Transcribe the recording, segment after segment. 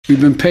We've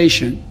bbeen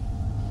patient,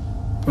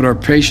 but our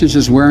patience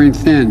is wearing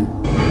thin.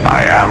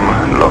 I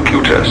am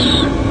Locutus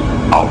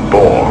of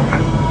Borg.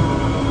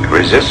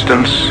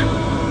 Resistance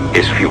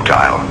is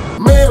futile.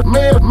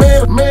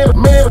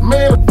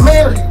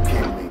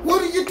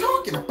 What are you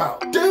talking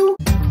about, dude?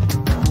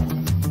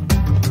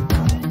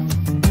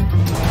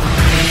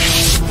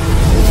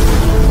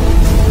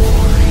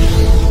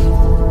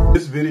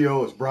 This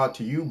video is brought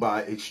to you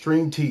by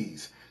Extreme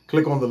Tees.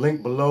 Click on the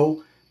link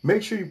below.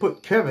 Make sure you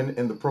put Kevin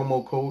in the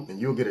promo code and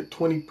you'll get a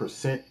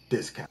 20%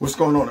 discount. What's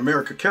going on,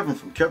 America? Kevin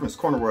from Kevin's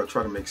Corner, where I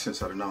try to make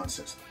sense out of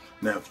nonsense.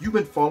 Now, if you've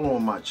been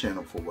following my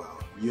channel for a while,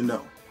 you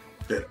know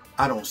that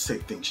I don't say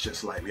things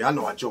just lightly. I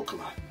know I joke a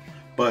lot,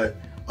 but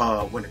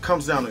when it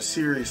comes down to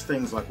serious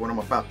things like what I'm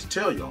about to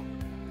tell y'all,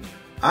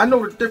 I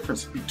know the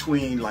difference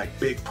between like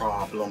big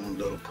problem,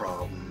 little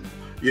problem.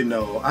 You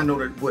know, I know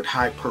that what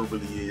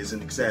hyperbole is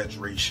and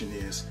exaggeration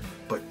is,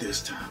 but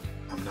this time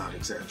I'm not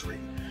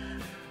exaggerating.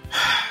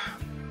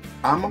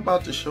 I'm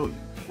about to show you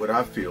what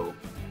I feel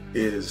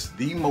is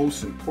the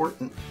most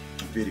important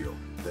video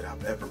that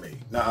I've ever made.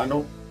 Now, I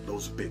know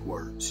those are big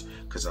words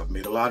because I've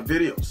made a lot of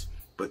videos,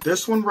 but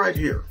this one right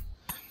here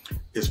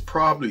is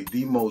probably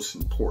the most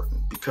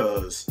important,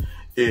 because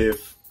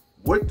if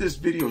what this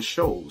video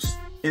shows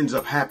ends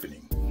up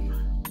happening,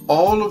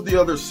 all of the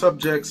other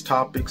subjects,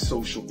 topics,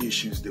 social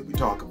issues that we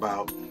talk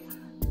about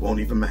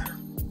won't even matter.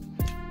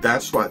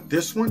 That's why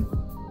this one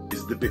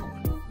is the big one.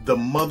 The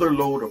mother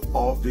lode of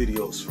all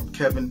videos from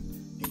Kevin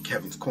in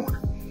Kevin's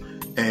Corner.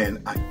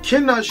 And I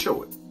cannot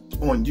show it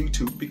on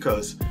YouTube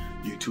because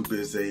YouTube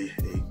is a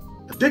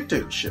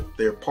dictatorship.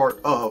 They're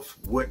part of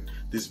what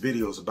this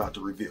video is about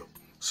to reveal.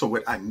 So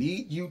what I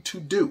need you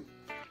to do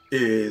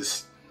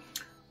is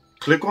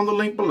click on the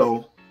link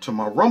below to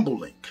my Rumble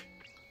link.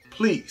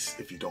 Please,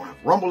 if you don't have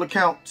a Rumble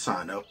account,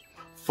 sign up.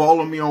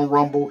 Follow me on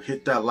Rumble,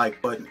 hit that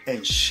like button,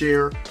 and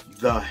share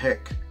the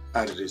heck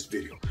out of this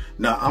video.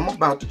 Now, I'm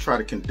about to try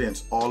to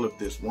condense all of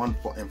this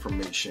wonderful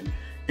information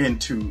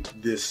into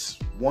this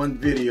one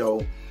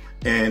video,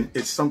 and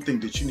it's something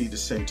that you need to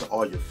send to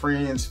all your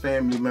friends,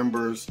 family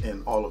members,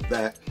 and all of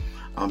that,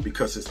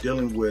 because it's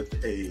dealing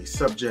with a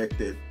subject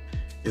that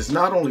is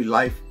not only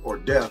life or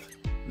death,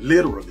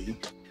 literally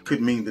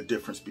could mean the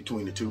difference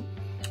between the two,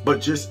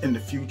 but just in the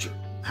future,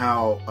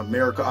 how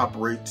America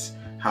operates,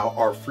 how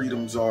our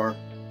freedoms are,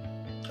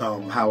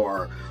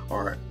 how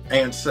our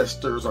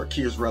ancestors, our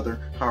kids rather,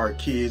 how our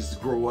kids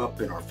grow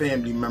up and our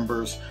family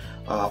members,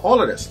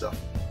 all of that stuff.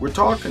 We're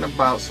talking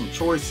about some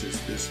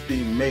choices that's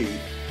being made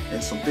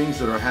and some things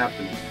that are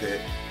happening that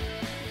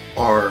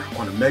are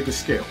on a mega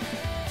scale.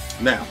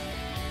 Now,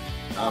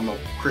 I'm a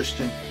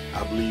Christian.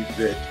 I believe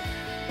that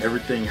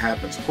everything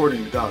happens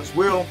according to God's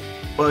will,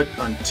 but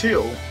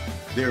until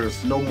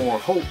there's no more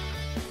hope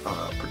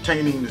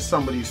pertaining to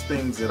some of these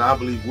things that I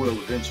believe will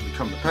eventually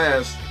come to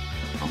pass,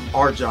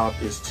 our job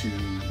is to,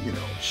 you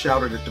know,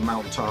 shout it at the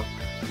mountaintop,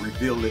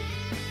 reveal it,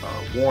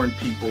 warn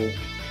people,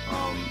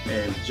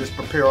 and just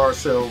prepare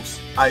ourselves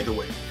either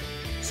way.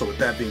 So with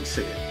that being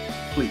said,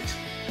 please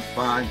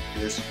find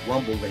this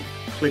Rumble link,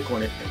 click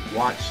on it, and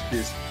watch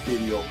this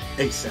video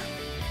ASAP.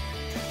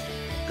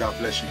 God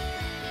bless you.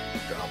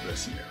 God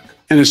bless America.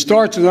 And it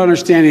starts with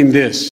understanding this.